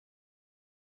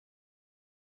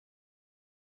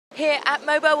Here at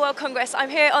Mobile World Congress, I'm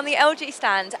here on the LG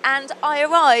stand and I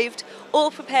arrived all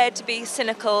prepared to be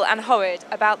cynical and horrid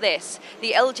about this,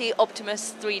 the LG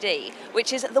Optimus 3D,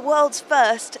 which is the world's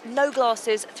first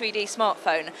no-glasses 3D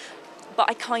smartphone. But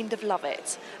I kind of love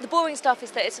it. The boring stuff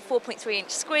is that it's a 4.3-inch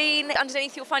screen.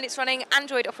 Underneath you'll find it's running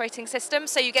Android operating system,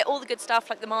 so you get all the good stuff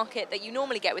like the market that you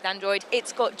normally get with Android.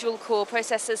 It's got dual-core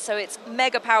processors, so it's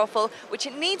mega powerful, which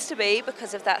it needs to be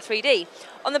because of that 3D.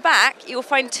 On the back, you'll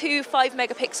find two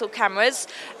 5-megapixel cameras,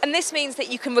 and this means that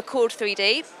you can record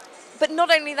 3D. But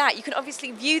not only that, you can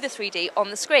obviously view the 3D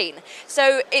on the screen.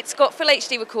 So it's got full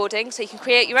HD recording, so you can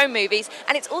create your own movies,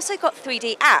 and it's also got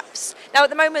 3D apps. Now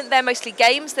at the moment they're mostly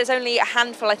games, there's only a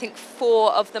handful, I think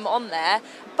 4 of them on there,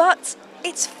 but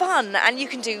it's fun, and you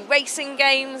can do racing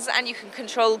games, and you can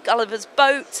control Gulliver's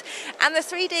boat, and the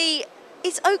 3D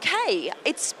is okay.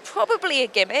 It's probably a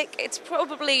gimmick, it's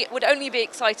probably would only be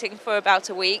exciting for about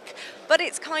a week, but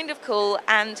it's kind of cool,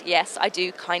 and yes, I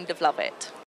do kind of love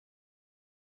it.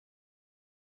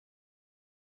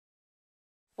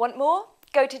 Want more?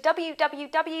 Go to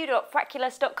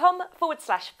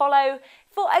www.frackulous.com/follow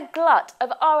for a glut of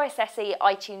RSS-y,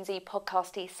 iTunes-y,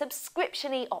 podcasty,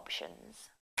 subscription-y options.